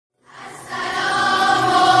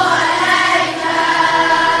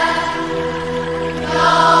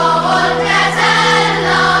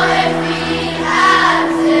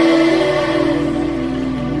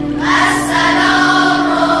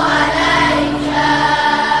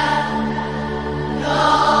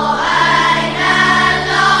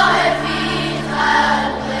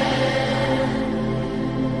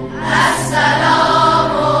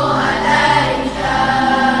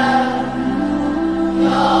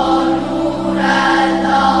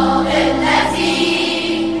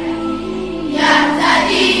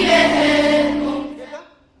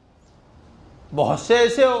بہت سے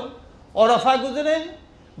ایسے عرفاء گزرے ہیں،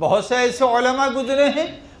 بہت سے ایسے علماء گزرے ہیں،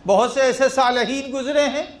 بہت سے ایسے صالحین گزرے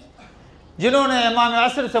ہیں جنہوں نے امام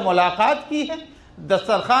عصر سے ملاقات کی ہے،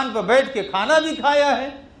 دسترخوان پر بیٹھ کے کھانا بھی کھایا ہے،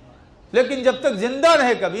 لیکن جب تک زندہ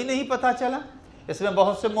رہے کبھی نہیں پتہ چلا۔ اس میں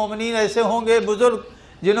بہت سے مومنین ایسے ہوں گے بزرگ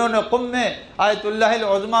جنہوں نے قم میں آیت اللہ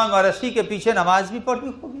العظمیٰ مرشی کے پیچھے نماز بھی پڑھی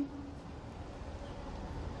ہوگی۔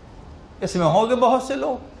 اس میں ہوں گے بہت سے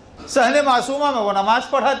لوگ، صحن معصومہ میں وہ نماز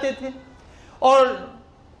پڑھاتے تھے، اور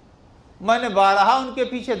میں نے بارہا ان کے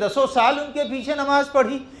پیچھے 10 سال ان کے پیچھے نماز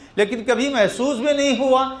پڑھی، لیکن کبھی محسوس بھی نہیں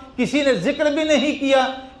ہوا، کسی نے ذکر بھی نہیں کیا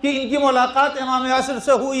کہ ان کی ملاقات امام عصر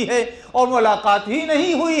سے ہوئی ہے، اور ملاقات ہی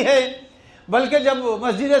نہیں ہوئی ہے، بلکہ جب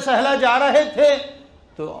مسجد سہلہ جا رہے تھے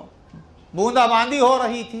تو بوندا باندی ہو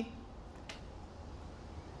رہی تھی،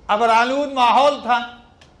 ابرآلود ماحول تھا،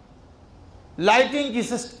 لائٹنگ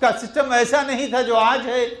کا سسٹم ایسا نہیں تھا جو آج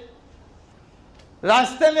ہے۔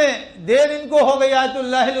 راستے میں دیر ان کو ہو گئی آیت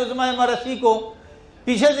اللہ العظمیٰ مرشی کو،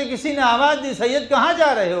 پیچھے سے کسی نے آواز دی، سید کہاں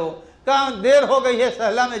جا رہے ہو؟ کہا دیر ہو گئی ہے،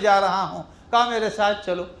 سہلہ میں جا رہا ہوں۔ کہا میرے ساتھ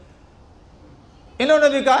چلو۔ انہوں نے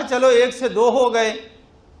بھی کہا چلو، 1 سے 2 ہو گئے،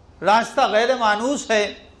 راستہ غیر مانوس ہے۔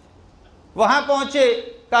 وہاں پہنچے،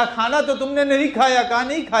 کہا کھانا تو تم نے نہیں کھایا؟ کہا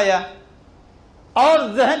نہیں کھایا، اور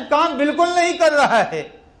ذہن کام بالکل نہیں کر رہا ہے،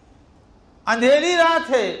 اندھیری رات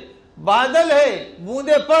ہے، بادل ہے،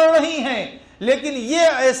 بوندیں پڑ رہی ہیں، لیکن یہ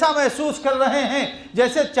ایسا محسوس کر رہے ہیں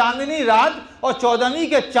جیسے چاندنی رات اور 14ویں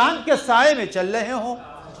کے چاند کے سائے میں چل رہے ہوں،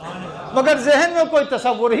 مگر ذہن میں کوئی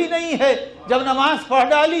تصور ہی نہیں ہے۔ جب نماز پڑھ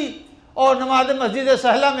ڈالی اور نماز مسجد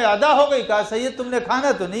سہلہ میں ادا ہو گئی، کہا سید تم نے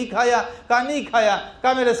کھانا تو نہیں کھایا؟ کہا نہیں کھایا۔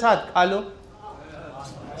 کہا میرے ساتھ کھا لو۔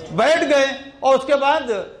 بیٹھ گئے، اور اس کے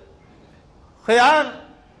بعد خیار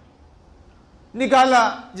نکالا،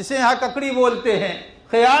 جسے یہاں ککڑی بولتے ہیں،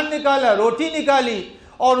 خیار نکالا، روٹی نکالی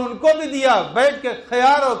اور ان کو بھی دیا، بیٹھ کے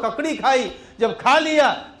خیار اور ککڑی کھائی۔ جب کھا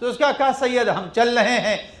لیا تو اس کا کہا سید ہم چل رہے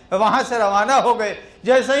ہیں۔ وہاں سے روانہ ہو گئے۔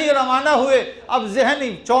 جیسے ہی روانہ ہوئے، اب ذہن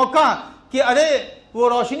چونکا کہ ارے وہ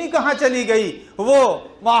روشنی کہاں چلی گئی، وہ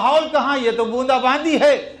ماحول کہاں، یہ تو بوندا باندی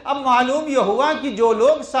ہے۔ اب معلوم یہ ہوا کہ جو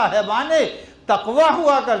لوگ صاحبان تقوی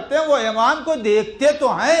ہوا کرتے ہیں وہ امام کو دیکھتے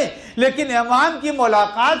تو ہیں، لیکن امام کی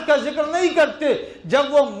ملاقات کا ذکر نہیں کرتے۔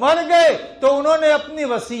 جب وہ مر گئے تو انہوں نے اپنی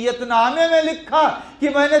وصیت نامے میں لکھا کہ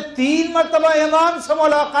میں نے 3 مرتبہ امام سے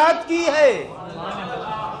ملاقات کی ہے،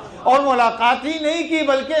 اور ملاقات ہی نہیں کی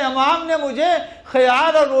بلکہ امام نے مجھے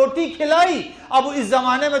خیار اور روٹی کھلائی۔ اب اس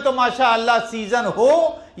زمانے میں تو ماشاءاللہ سیزن ہو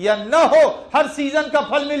یا نہ ہو، ہر سیزن کا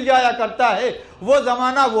پھل مل جایا کرتا ہے۔ وہ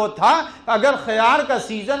زمانہ وہ تھا، اگر خیار کا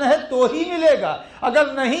سیزن ہے تو ہی ملے گا، اگر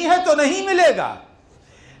نہیں ہے تو نہیں ملے گا۔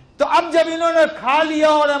 تو اب جب انہوں نے کھا لیا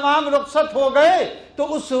اور امام رخصت ہو گئے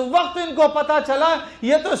تو اس وقت ان کو پتا چلا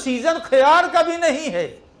یہ تو سیزن خیار کا بھی نہیں ہے،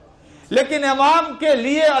 لیکن امام کے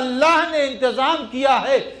لیے اللہ نے انتظام کیا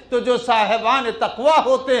ہے۔ تو جو صاحبان تقوی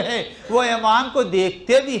ہوتے ہیں وہ امام کو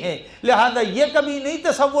دیکھتے بھی ہیں، لہذا یہ کبھی نہیں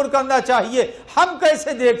تصور کرنا چاہیے ہم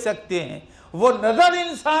کیسے دیکھ سکتے ہیں۔ وہ نظر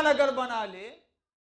انسان اگر بنا لے